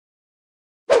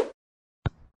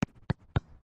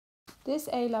This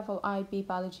A-level IB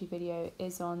biology video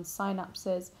is on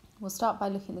synapses. We'll start by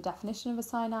looking at the definition of a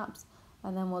synapse,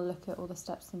 and then we'll look at all the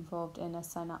steps involved in a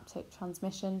synaptic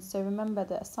transmission. So remember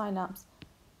that a synapse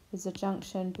is a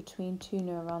junction between two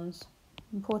neurons.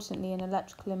 Importantly, an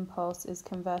electrical impulse is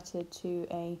converted to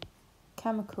a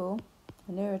chemical,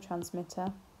 a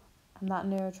neurotransmitter, and that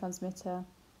neurotransmitter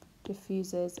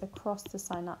diffuses across the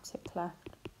synaptic cleft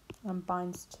and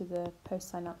binds to the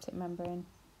postsynaptic membrane.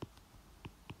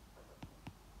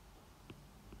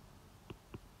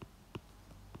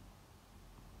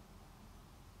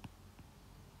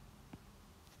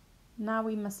 Now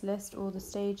we must list all the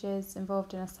stages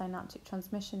involved in a synaptic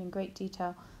transmission in great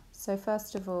detail. So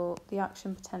first of all, the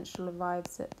action potential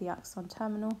arrives at the axon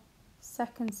terminal.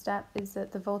 Second step is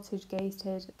that the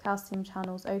voltage-gated calcium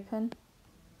channels open.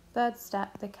 Third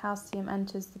step, the calcium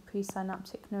enters the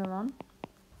presynaptic neuron.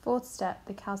 Fourth step,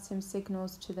 the calcium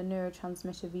signals to the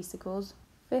neurotransmitter vesicles.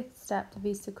 Fifth step, the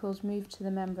vesicles move to the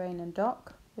membrane and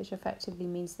dock, which effectively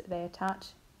means that they attach.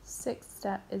 Sixth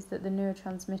step is that the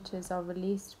neurotransmitters are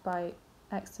released by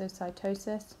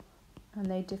exocytosis and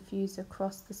they diffuse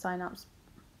across the synapse.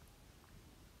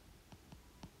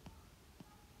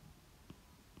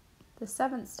 The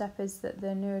seventh step is that the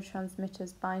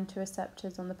neurotransmitters bind to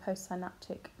receptors on the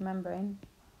postsynaptic membrane.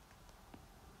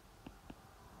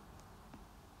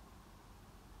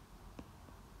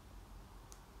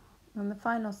 And the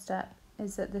final step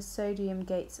is that the sodium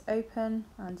gates open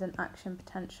and an action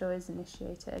potential is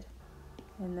initiated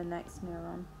in the next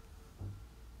neuron.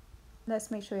 Let's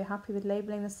make sure you're happy with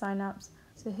labeling the synapse.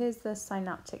 So here's the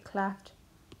synaptic cleft,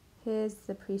 here's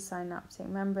the presynaptic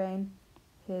membrane,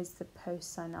 here's the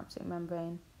postsynaptic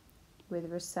membrane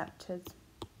with receptors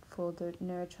for the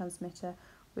neurotransmitter,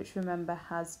 which remember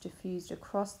has diffused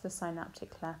across the synaptic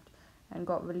cleft and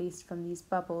got released from these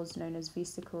bubbles known as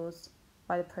vesicles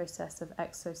by the process of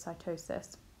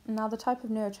exocytosis. Now, the type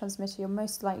of neurotransmitter you're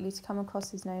most likely to come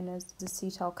across is known as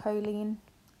acetylcholine.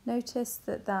 Notice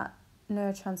that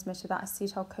neurotransmitter, that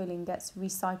acetylcholine, gets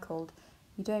recycled.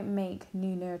 You don't make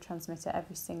new neurotransmitter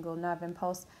every single nerve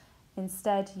impulse.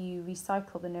 Instead, you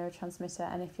recycle the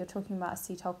neurotransmitter, and if you're talking about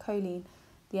acetylcholine,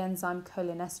 the enzyme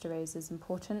cholinesterase is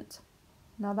important.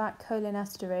 Now, that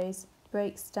cholinesterase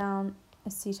breaks down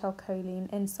acetylcholine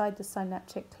inside the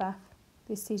synaptic cleft.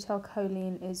 The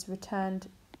acetylcholine is returned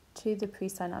to the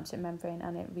presynaptic membrane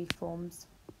and it reforms.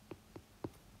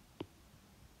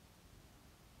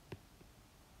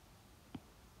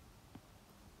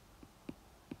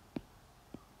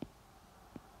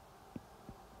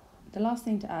 The last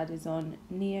thing to add is on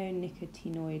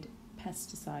neonicotinoid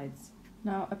pesticides.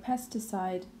 Now, a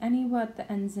pesticide, any word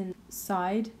that ends in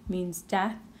 "-side" means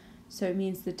death, so it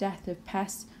means the death of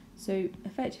pests. So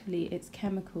effectively, it's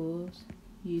chemicals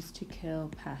used to kill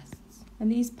pests.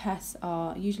 And these pests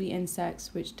are usually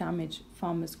insects which damage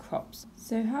farmers' crops.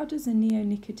 So how does a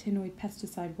neonicotinoid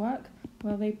pesticide work?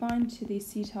 Well, they bind to the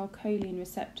acetylcholine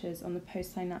receptors on the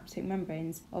postsynaptic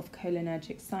membranes of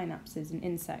cholinergic synapses in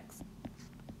insects.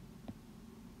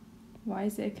 Why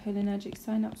is it a cholinergic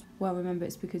synapse? Well, remember,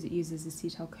 it's because it uses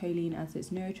acetylcholine as its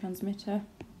neurotransmitter.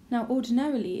 Now,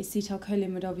 ordinarily,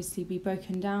 acetylcholine would obviously be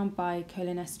broken down by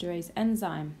cholinesterase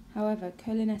enzyme. However,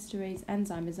 cholinesterase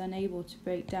enzyme is unable to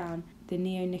break down the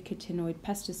neonicotinoid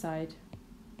pesticide.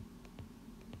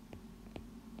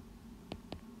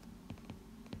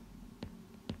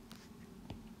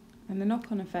 And the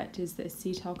knock-on effect is that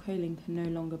acetylcholine can no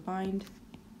longer bind.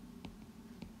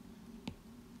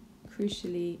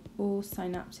 Crucially, all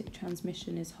synaptic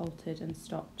transmission is halted and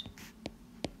stopped.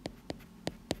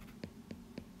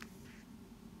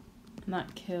 And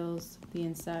that kills the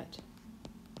insect.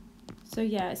 So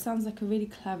yeah, it sounds like a really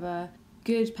clever,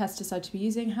 good pesticide to be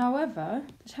using. However,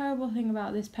 the terrible thing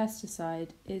about this pesticide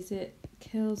is it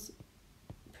kills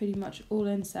pretty much all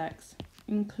insects,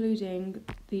 including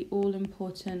the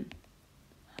all-important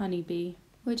honeybee,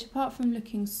 which, apart from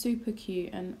looking super cute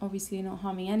and obviously not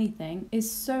harming anything,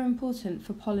 is so important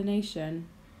for pollination.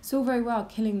 It's all very well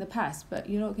killing the pest, but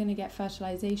you're not going to get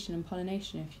fertilization and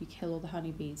pollination if you kill all the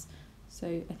honeybees.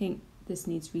 So I think this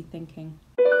needs rethinking.